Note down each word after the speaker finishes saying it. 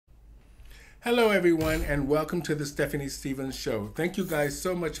Hello, everyone, and welcome to the Stephanie Stevens Show. Thank you guys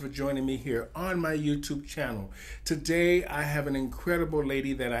so much for joining me here on my YouTube channel. Today, I have an incredible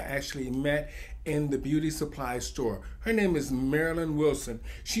lady that I actually met in the beauty supply store. Her name is MARLYN Wilson.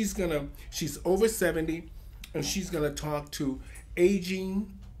 She's over 70, and she's gonna talk to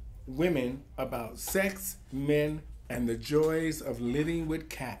aging women about sex, men, and the joys of living with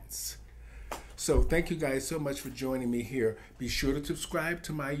cats. So thank you guys so much for joining me here. Be sure to subscribe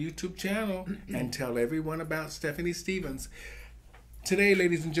to my YouTube channel and tell everyone about Stephanie Stevens. Today,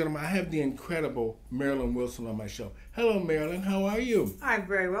 ladies and gentlemen, I have the incredible MARLYN Wilson on my show. Hello, MARLYN. How are you? I'm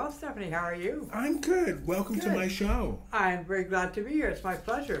very well, Stephanie. How are you? I'm good. Welcome to my show. I'm very glad to be here. It's my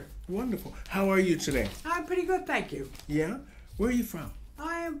pleasure. Wonderful. How are you today? I'm pretty good, thank you. Yeah? Where are you from?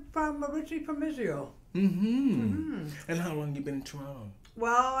 I am originally from Israel. And how long have you been in Toronto?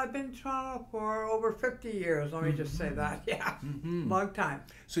 Well, I've been in Toronto for over 50 years. Let me just say that. Yeah, long time.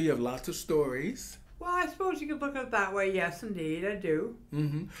 So you have lots of stories. Well, I suppose you could look at it that way. Yes, indeed, I do.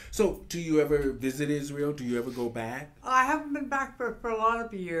 So do you ever visit Israel? Do you ever go back? I haven't been back for a lot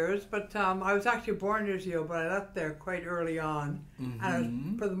of years, but I was actually born in Israel, but I left there quite early on. And I was,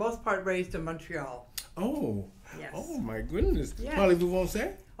 for the most part, raised in Montreal. Oh. Yes. Oh, my goodness. Yes. Parlez-vous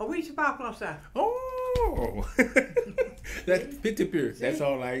français? Oh, oui, je parle français. Oh. That's petit peu. That's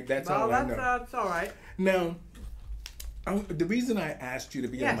all I know. That's all right. Now, the reason I asked you to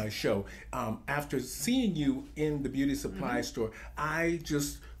be on my show, after seeing you in the beauty supply store, I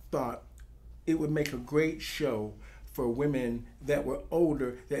just thought it would make a great show for women that were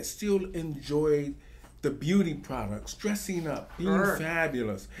older that still enjoyed the beauty products, dressing up, being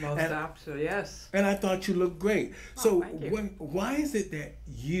fabulous. Most absolutely, yes. And I thought you looked great. So thank you. why is it that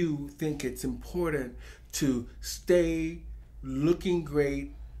you think it's important to stay looking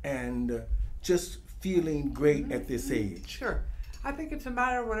great and just feeling great at this age? Sure. I think it's a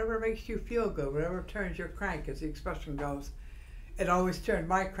matter of whatever makes you feel good, whatever turns your crank, as the expression goes. It always turned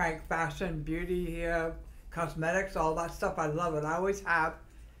my crank: fashion, beauty, cosmetics, all that stuff. I love it. I always have.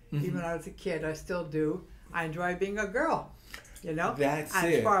 Even when I was a kid, I still do. I enjoy being a girl, you know? That's and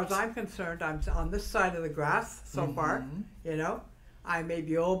it. As far as I'm concerned, I'm on this side of the grass so far, you know? I may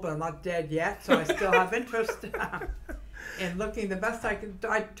be old, but I'm not dead yet, so I still have interest in looking the best I can.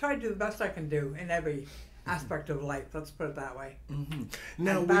 I try to do the best I can do in every aspect of life. Let's put it that way.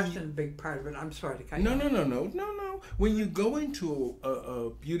 Now, and fashion is a big part of it. I'm sorry to cut you off. No. When you go into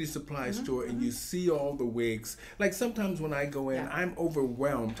a beauty supply store and you see all the wigs, like sometimes when I go in, I'm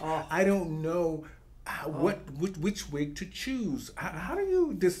overwhelmed. I don't know which wig to choose. How do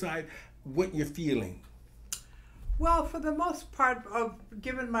you decide what you're feeling? Well, for the most part,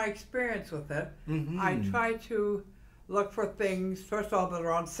 given my experience with it, I try to look for things, first of all, that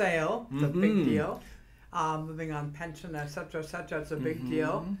are on sale. It's a big deal. Living on pension, etc., it's a big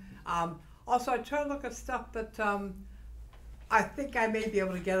deal. Also, I try to look at stuff that I think I may be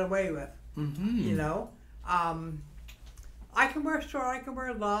able to get away with. You know, I can wear short, I can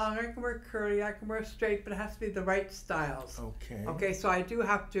wear long, I can wear curly, I can wear straight, but it has to be the right styles. Okay. Okay, so I do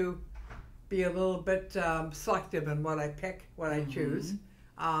have to be a little bit selective in what I pick, what I choose.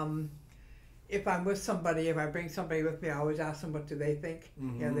 If I'm with somebody, if I bring somebody with me, I always ask them what do they think.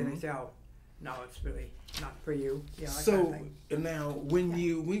 Yeah, then they say, oh, no, it's really not for you. You know, so kind of now, when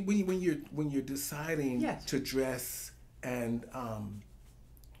you're deciding to dress and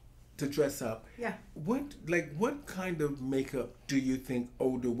to dress up, what kind of makeup do you think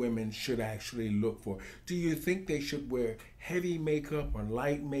older women should actually look for? Do you think they should wear heavy makeup or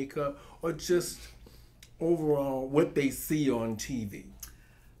light makeup, or just overall what they see on TV?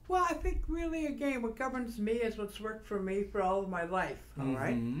 Well, I think really, again, what governs me is what's worked for me for all of my life, all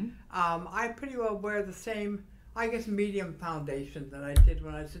right? I pretty well wear the same, I guess, medium foundation that I did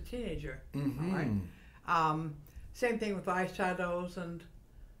when I was a teenager, all right? Same thing with eyeshadows, and,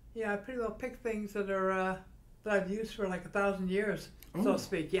 I pretty well pick things that are, that I've used for like 1,000 years, so to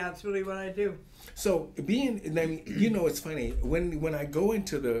speak. Yeah, it's really what I do. So it's funny, when I go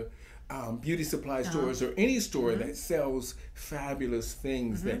into the beauty supply stores or any store that sells fabulous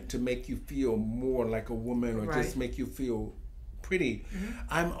things that to make you feel more like a woman or just make you feel pretty,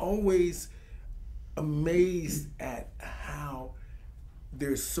 I'm always amazed at how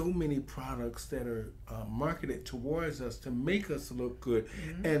there's so many products that are marketed towards us to make us look good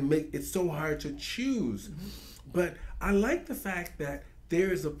and make it so hard to choose. But I like the fact that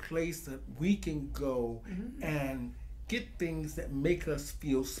there's a place that we can go and get things that make us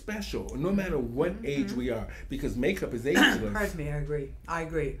feel special, no matter what age we are, because makeup is ageless. Pardon me, I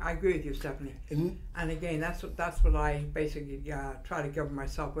agree with you, Stephanie. And again, that's what I basically try to govern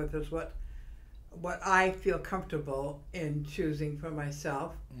myself with, is what what I feel comfortable in choosing for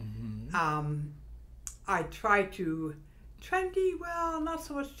myself. I try to trendy, well, not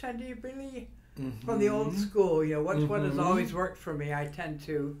so much trendy, really from the old school. You know, what has always worked for me, I tend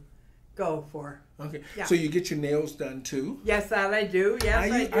to go for. Okay. Yeah. So you get your nails done too? Yes, that I do.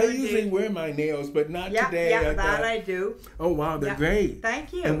 Yes, I do. I usually wear my nails, but not today. Yeah, that I do. Oh, wow, they're great.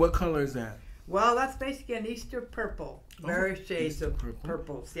 Thank you. And what color is that? Well, that's basically an Easter purple. Various shades Easter of purple.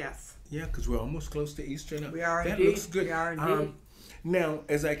 purples, yes. Yeah, because we're almost close to Easter now. We are that indeed. Looks good. We are indeed. Now,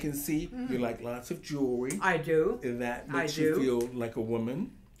 as I can see, you like lots of jewelry. I do. That makes you feel like a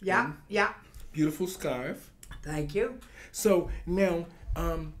woman. Yeah, yeah. Beautiful scarf. Thank you. So now,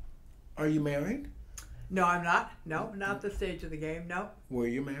 are you married? No, I'm not. No, not at this stage of the game, no. Were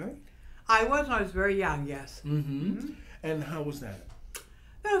you married? I was when I was very young, yes. And how was that?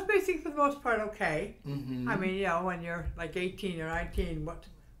 That was basically for the most part okay. I mean, you know, when you're like 18 or 19, what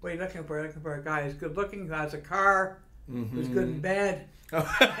are you looking for? You're looking for a guy who's good looking, who has a car, who's good in bed.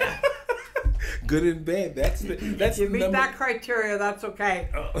 Good in bed. That's if you meet that criteria, that's okay.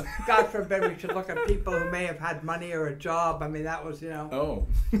 Oh. God forbid we should look at people who may have had money or a job. I mean, that was, you know,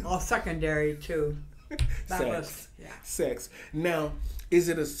 all secondary to sex. Sex. Now, is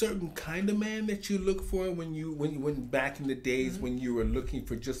it a certain kind of man that you look for when back in the days when you were looking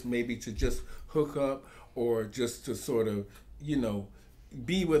for just maybe to just hook up or just to sort of, you know,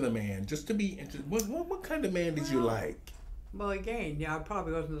 be with a man, just to be interested? What kind of man did you like? Well, again, yeah, I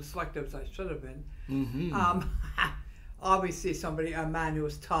probably wasn't as selective as I should have been. Obviously, a man who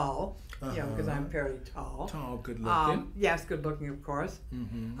was tall, you know, because I'm fairly tall. Tall, good looking. Yes, good looking, of course.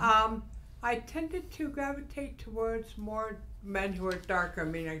 I tended to gravitate towards more men who are darker,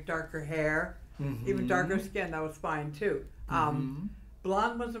 meaning darker hair, even darker skin. That was fine too.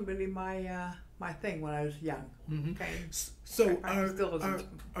 Blonde wasn't really my thing when I was young. Okay. So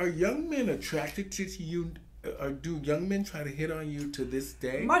are young men attracted to you? Or do young men try to hit on you to this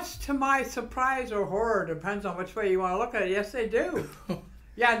day? Much to my surprise or horror, depends on which way you want to look at it. Yes, they do.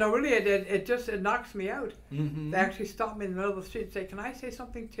 Yeah, no, really, it knocks me out. They actually stop me in the middle of the street and say, "Can I say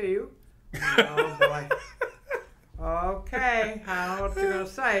something to you?" Oh boy. Okay, I don't know what you're gonna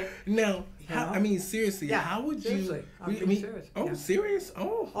say. Now, I mean, seriously, how would you? I'm being serious. Oh, serious?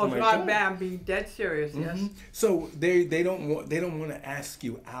 Oh my God. God. I'm being dead serious. Yes. So they don't want to ask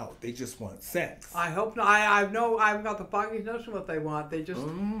you out. They just want sex. I hope not. I haven't got the foggiest notion what they want. They just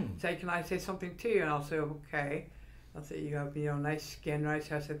say, "Can I say something to you?" And I'll say, "Okay." I'll say, "You have, you know, nice skin, nice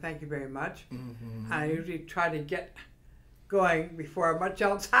hair." I say, "Thank you very much." And I usually try to get going before much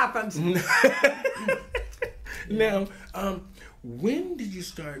else happens. Now, when did you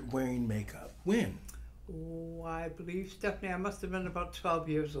start wearing makeup? When? Oh, I believe, Stephanie, I must have been about 12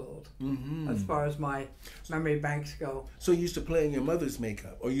 years old, as far as my memory banks go. So you used to play in your mother's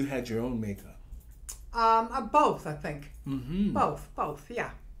makeup, or you had your own makeup? Both, I think. Both, yeah.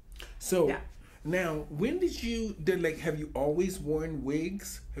 So, now, when did you, have you always worn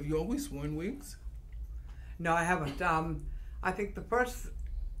wigs? Have you always worn wigs? No, I haven't. I think the first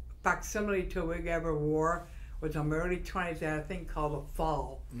facsimile to a wig I ever wore was in my early 20s at a thing called a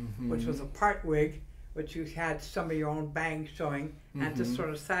fall, which was a part wig, which you had some of your own bangs showing, and just sort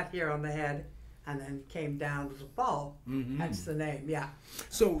of sat here on the head, and then came down as a fall. Hence the name, yeah.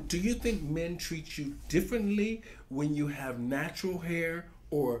 So, do you think men treat you differently when you have natural hair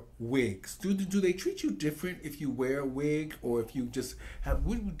or wigs? Do they treat you different if you wear a wig or if you just have?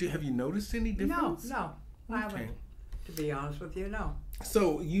 Have you noticed any difference? No, I haven't. To be honest with you, no.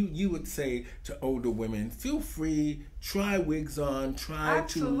 So you would say to older women, feel free, try wigs on,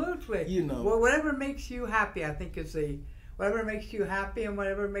 Absolutely. You know. Well, whatever makes you happy, I think is whatever makes you happy and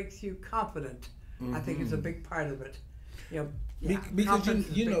whatever makes you confident, I think is a big part of it. You know, because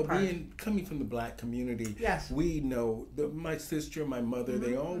you know, coming from the black community, yes, we know my sister, my mother,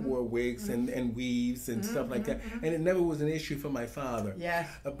 they all wore wigs and weaves and stuff like that, and it never was an issue for my father. Yes,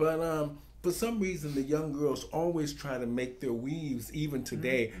 but for some reason, the young girls always try to make their weaves, even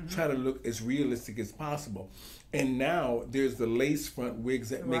today, try to look as realistic as possible. And now there's the lace front wigs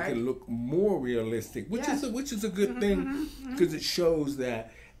that make it look more realistic, which is a good thing, because it shows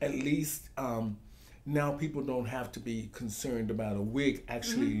that at least now people don't have to be concerned about a wig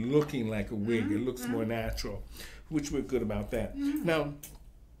actually looking like a wig. It looks more natural, which we're good about that. Now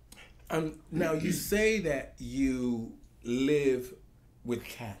you say that you live with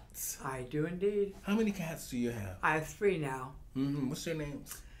cats. I do indeed. How many cats do you have? I have 3 now. What's their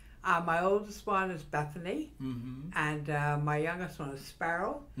names? My oldest one is Bethany, and my youngest one is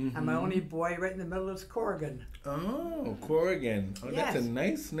Sparrow, and my only boy right in the middle is Corrigan. Oh, Corrigan. Oh, yes. That's a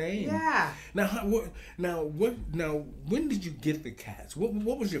nice name. Yeah. Now, when did you get the cats? What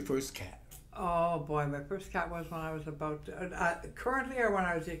was your first cat? Oh boy, my first cat was when I was about, currently or when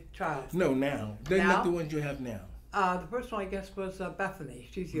I was a child? No, now. They're Now? not the ones you have now. The first one I guess was Bethany.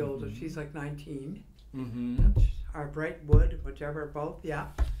 She's the oldest. She's like 19. Mm-hmm. Or Bright Wood, whichever, both, yeah.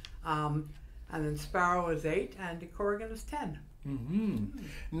 And then Sparrow is 8 and Corrigan is 10. Mm-hmm.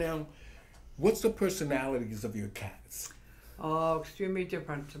 Now, what's the personalities of your cats? Oh, extremely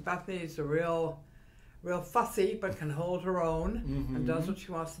different. Bethany is a real fussy, but can hold her own and does what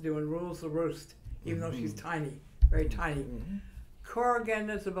she wants to do and rules the roost, even though she's tiny, very tiny. Corrigan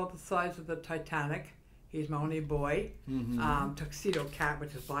is about the size of the Titanic. He's my only boy. Tuxedo cat,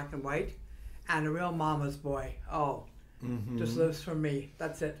 which is black and white, and a real mama's boy. Oh, just lives for me.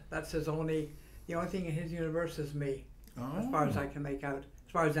 That's it. That's the only thing in his universe is me, as far as I can make out,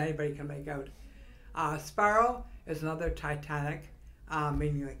 as far as anybody can make out. Sparrow is another Titanic,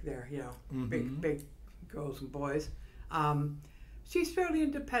 meaning like they're big girls and boys. She's fairly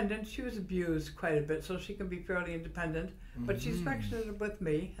independent. She was abused quite a bit, so she can be fairly independent. But she's affectionate with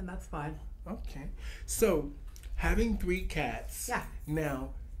me, and that's fine. Okay. So, having 3 cats. Yeah. Now,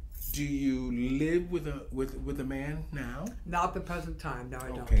 do you live with a man now? Not at the present time. No, I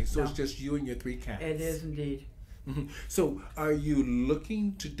don't. Okay. So no. it's just you and your 3 cats. It is indeed. So, are you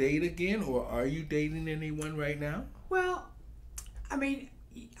looking to date again, or are you dating anyone right now? Well, I mean,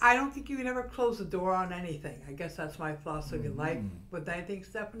 I don't think you can ever close the door on anything. I guess that's my philosophy in life. With anything,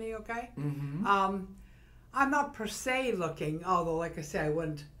 Stephanie, okay? I'm not per se looking, although, like I say, I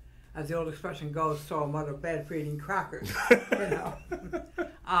wouldn't, as the old expression goes, throw him out of bed for eating crackers.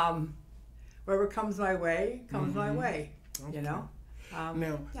 Whatever comes my way, comes my way. Okay. Now,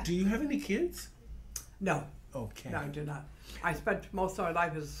 yeah. Do you have any kids? No. Okay. No, I do not. I spent most of my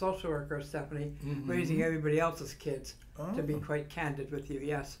life as a social worker, Stephanie, raising everybody else's kids, to be quite candid with you,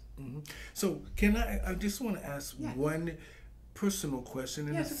 yes. So, I just want to ask one personal question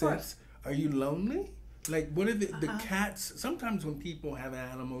in a sense. Course. Are you lonely? Like, what are the cats? Sometimes when people have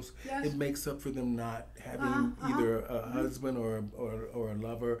animals, it makes up for them not having either a husband or a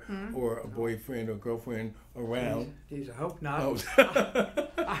lover or a boyfriend or girlfriend around. Geez, I hope not. Oh.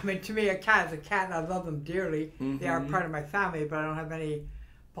 I mean, to me, a cat is a cat, and I love them dearly. They are part of my family, but I don't have any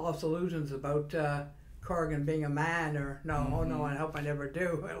false illusions about Corrigan being a man or no, I hope I never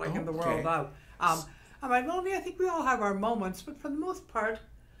do, like in the world of. Am I lonely? I think we all have our moments, but for the most part,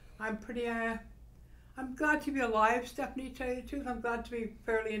 I'm pretty... I'm glad to be alive, Stephanie, to tell you the truth. I'm glad to be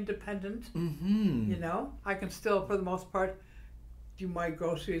fairly independent. I can still, for the most part, do my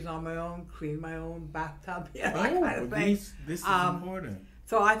groceries on my own, clean my own bathtub, that kind of thing. This is important.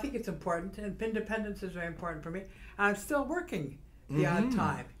 So I think it's important, and independence is very important for me. And I'm still working the odd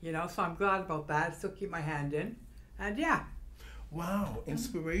time, so I'm glad about that. I still keep my hand in, and yeah. Wow,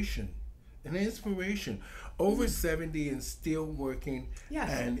 inspiration. An inspiration. Over 70 and still working. Yes.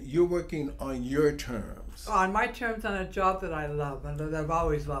 And you're working on your terms. On my terms, on a job that I love and that I've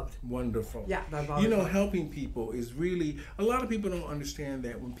always loved. Wonderful. Yeah, that I've always loved. Helping people is really, a lot of people don't understand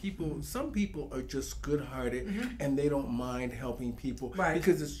that when some people are just good-hearted and they don't mind helping people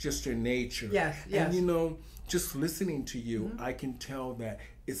because it's just their nature. Yes. And just listening to you, I can tell that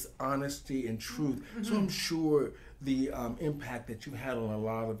it's honesty and truth. So I'm sure the impact that you had on a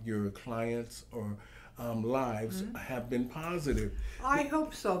lot of your clients or lives have been positive. I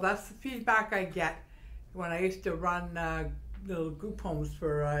hope so. That's the feedback I get when I used to run little group homes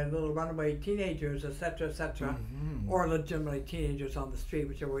for little runaway teenagers, etc., or legitimately teenagers on the street,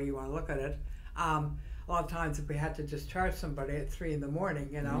 whichever way you want to look at it. A lot of times if we had to discharge somebody at 3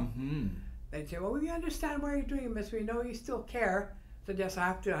 a.m, they'd say, well, we understand why you're doing it, miss. We know you still care. So yes, I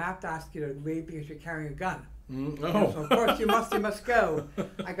have to ask you to leave because you're carrying a gun. So of course you must go.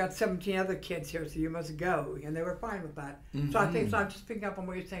 I got 17 other kids here, so you must go, and they were fine with that. So I think I'm just picking up on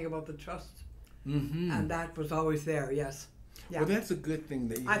what you're saying about the trust, and that was always there. Yes. Yeah. Well, that's a good thing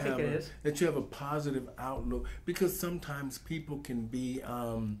that that you have a positive outlook, because sometimes people can be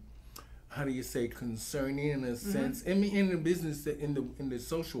how do you say, concerning in a sense. I mean, in the business, in the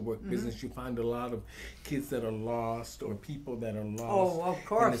social work business, you find a lot of kids that are lost or people that are lost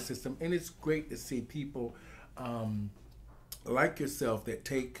in the system, and it's great to see people like yourself that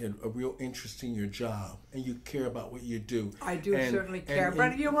take a real interest in your job and you care about what you do. I do certainly care,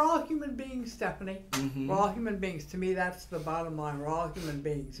 but we're all human beings, Stephanie. We're all human beings. To me, that's the bottom line. We're all human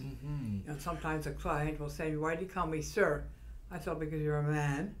beings. And sometimes a client will say, "Why do you call me sir?" I said, "Because you're a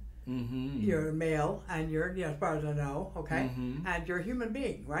man." You're a male, and you're, as far as I know, okay? And you're a human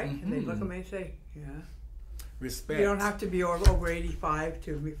being, right? And they look at me and say, yeah. Respect. You don't have to be over 85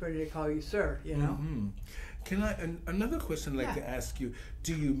 for me to call you sir, Can another question I'd like to ask you,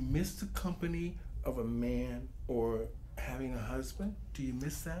 do you miss the company of a man, or having a husband? Do you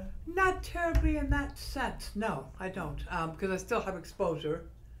miss that? Not terribly in that sense. No, I don't. Because I still have exposure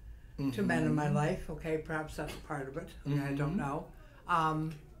to men in my life. Okay, perhaps that's part of it. I don't know.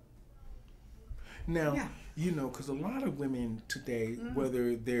 Now, you know, because a lot of women today,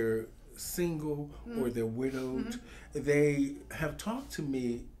 whether they're single or they're widowed, they have talked to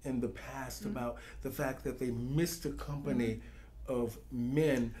me in the past about the fact that they miss the company of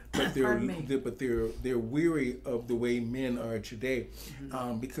men, but they're weary of the way men are today,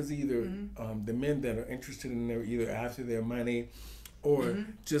 because either the men that are interested in them either after their money or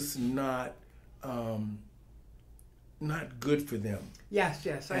just not good for them. Yes,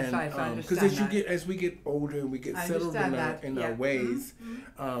 I understand because as we get older and we get settled in our ways,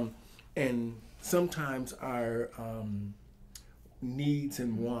 and sometimes our needs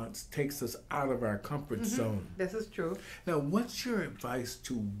and wants takes us out of our comfort zone. This is true. Now, what's your advice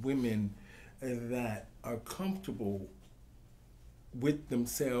to women that are comfortable with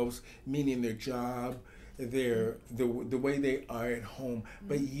themselves, meaning their job, the way they are at home,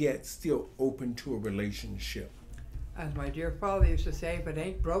 but yet still open to a relationship? As my dear father used to say, if it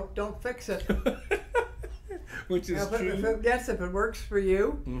ain't broke, don't fix it. Which is true. If it works for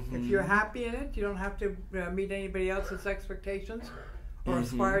you, if you're happy in it, you don't have to meet anybody else's expectations or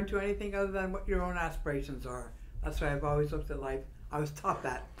aspire to anything other than what your own aspirations are. That's why I've always looked at life. I was taught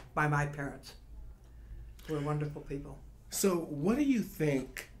that by my parents, who were wonderful people. So what do you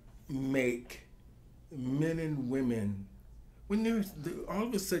think make men and women, when there's all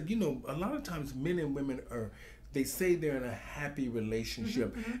of a sudden, you know, a lot of times men and women they say they're in a happy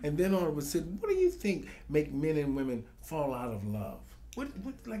relationship, and then all of a sudden, what do you think make men and women fall out of love?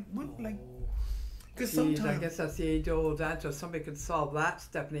 Because sometimes I guess that's the age-old answer. Somebody could solve that,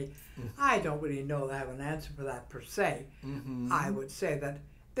 Stephanie. I don't really know that I have an answer for that per se. I would say that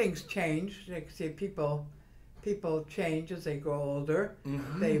things change. Like say people change as they grow older.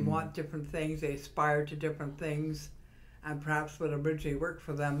 They want different things. They aspire to different things, and perhaps what originally worked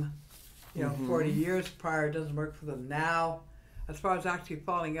for them, 40 years prior doesn't work for them now. As far as actually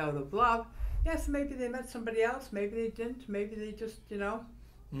falling out of love, yes, maybe they met somebody else, maybe they didn't, maybe they just,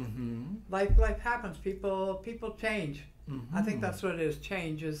 life happens. People change. I think that's what it is.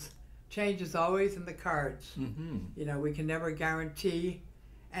 Change is always in the cards. We can never guarantee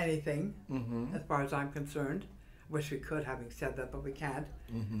anything, as far as I'm concerned. Wish we could, having said that, but we can't.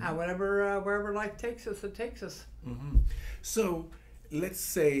 And wherever life takes us, it takes us. So, let's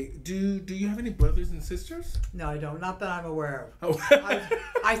say, do you have any brothers and sisters? No, I don't. Not that I'm aware Oh. of.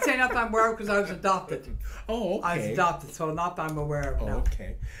 I say not that I'm aware of because I was adopted. Oh, okay. I was adopted, so not that I'm aware of. Oh, no.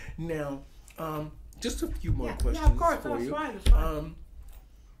 okay. Now, just a few more questions. Yeah, of course. for That's you. fine. That's fine.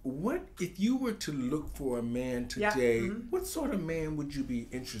 What if you were to look for a man today? What sort of man would you be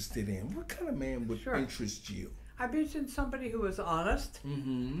interested in? What kind of man would interest you? I'd be interested in somebody who was honest,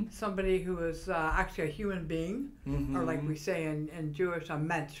 somebody who was actually a human being, or like we say in Jewish, a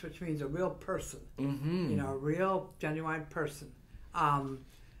mensch, which means a real person, a real, genuine person.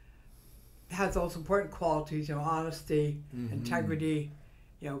 Has those important qualities, honesty, integrity,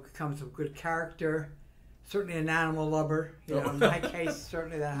 comes with good character, certainly an animal lover, in my case,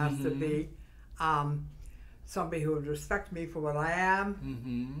 certainly that has to be. Somebody who would respect me for what I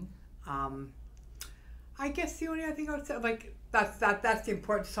am. I guess the only other thing I would say, like that's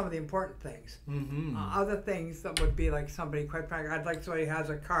some of the important things. Other things that would be like somebody, quite frankly, I'd like somebody who has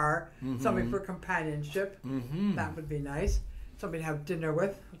a car, somebody for companionship. That would be nice. Somebody to have dinner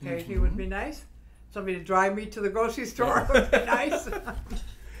with occasionally would be nice. Somebody to drive me to the grocery store would be nice.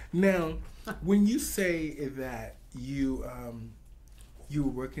 Now, when you say that you were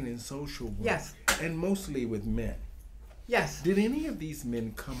working in social work, yes, and mostly with men, yes, did any of these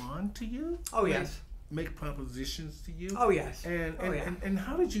men come on to you? Oh, yes. Make propositions to you? Oh, yes. And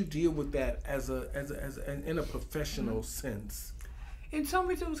how did you deal with that in a professional sense? In some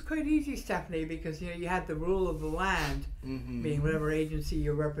ways, it was quite easy, Stephanie, because you had the rule of the land, being whatever agency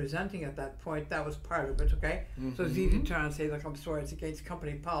you're representing at that point. That was part of it. Okay, so it's easy to turn and say, "Look, I'm sorry, it's against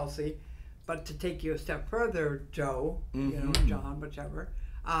company policy," but to take you a step further, Joe, John, whichever.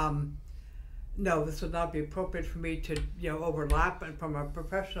 No, this would not be appropriate for me to, overlap and from a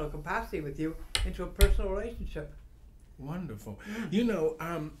professional capacity with you into a personal relationship. Wonderful.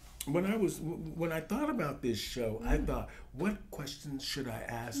 When I thought about this show, I thought, what questions should I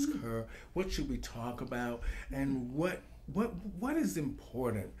ask her? What should we talk about? And what is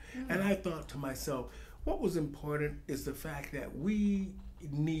important? And I thought to myself, what was important is the fact that we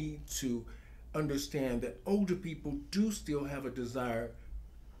need to understand that older people do still have a desire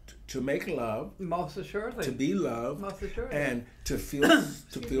to make love, Most assuredly. to be loved, Most assuredly. and to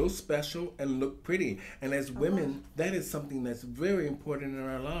feel special and look pretty. And as women, that is something that's very important in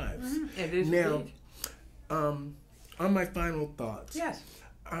our lives. It is Now, indeed. on my final thoughts. Yes.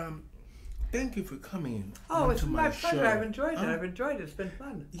 Thank you for coming. Oh, it's onto my pleasure. show. I've enjoyed it. I've enjoyed it. It's been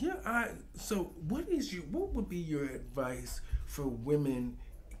fun. Yeah. So, what would be your advice for women?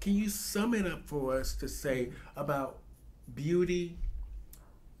 Can you sum it up for us to say about beauty,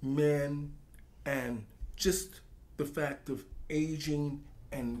 men, and just the fact of aging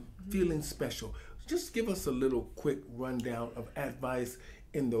and feeling special? Just give us a little quick rundown of advice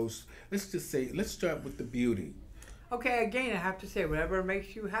in those. Let's start with the beauty. Okay, again, I have to say, whatever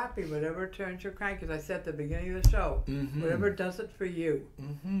makes you happy, whatever turns your crank, as I said at the beginning of the show, whatever does it for you,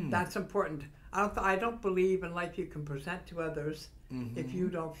 that's important. I don't believe in life you can present to others if you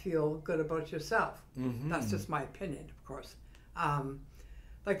don't feel good about yourself. That's just my opinion, of course.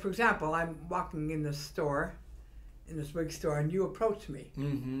 Like, for example, I'm walking in this store, in this big store, and you approach me.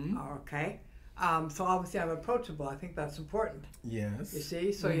 Okay? So obviously I'm approachable. I think that's important. Yes. You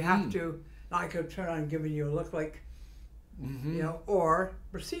see? So you have to, I could turn on giving you a look like, you know, or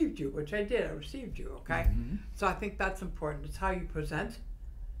received you, which I did. I received you, okay? So I think that's important. It's how you present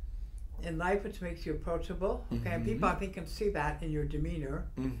in life, which makes you approachable, okay? And people, I think, can see that in your demeanor.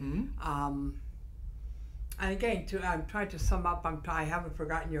 And again, I'm trying to sum up. I haven't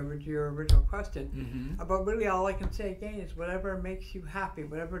forgotten your original question. But really, all I can say again is whatever makes you happy,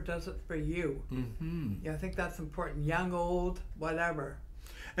 whatever does it for you. Yeah, I think that's important. Young, old, whatever.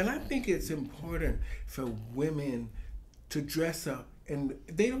 And I think it's important for women to dress up, and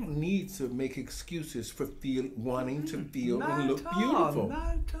they don't need to make excuses for wanting to feel and look beautiful.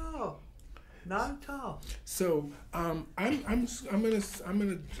 Not at all. Not at all. So I'm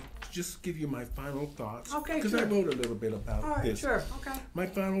gonna just give you my final thoughts. Okay, because I wrote a little bit about all right, this. Sure. Okay. My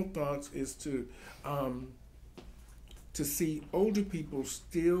final thoughts is to see older people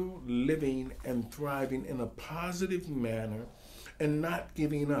still living and thriving in a positive manner, and not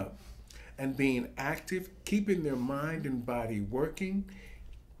giving up, and being active, keeping their mind and body working.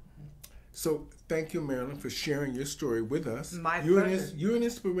 So thank you, Marilyn, for sharing your story with us. My pleasure. You're an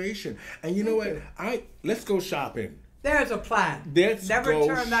inspiration. And you know what? Let's go shopping. There's a plan. Never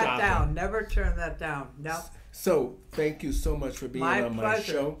turn that down. Never turn that down. No. So thank you so much for being on my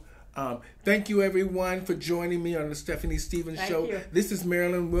show. Thank you, everyone, for joining me on the Stephanie Stevens Show. You. This is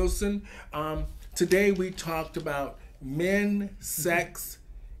Marilyn Wilson. Today we talked about men, sex,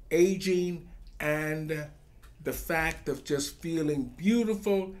 aging, and the fact of just feeling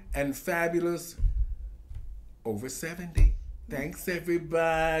beautiful and fabulous over 70. Thanks,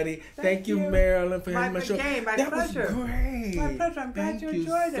 everybody. Thank you, Marilyn, for having my show. My that pleasure. was great. My pleasure. I'm glad you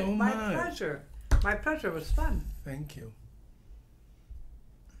enjoyed it. So My much. pleasure. My pleasure. It was fun. Thank you.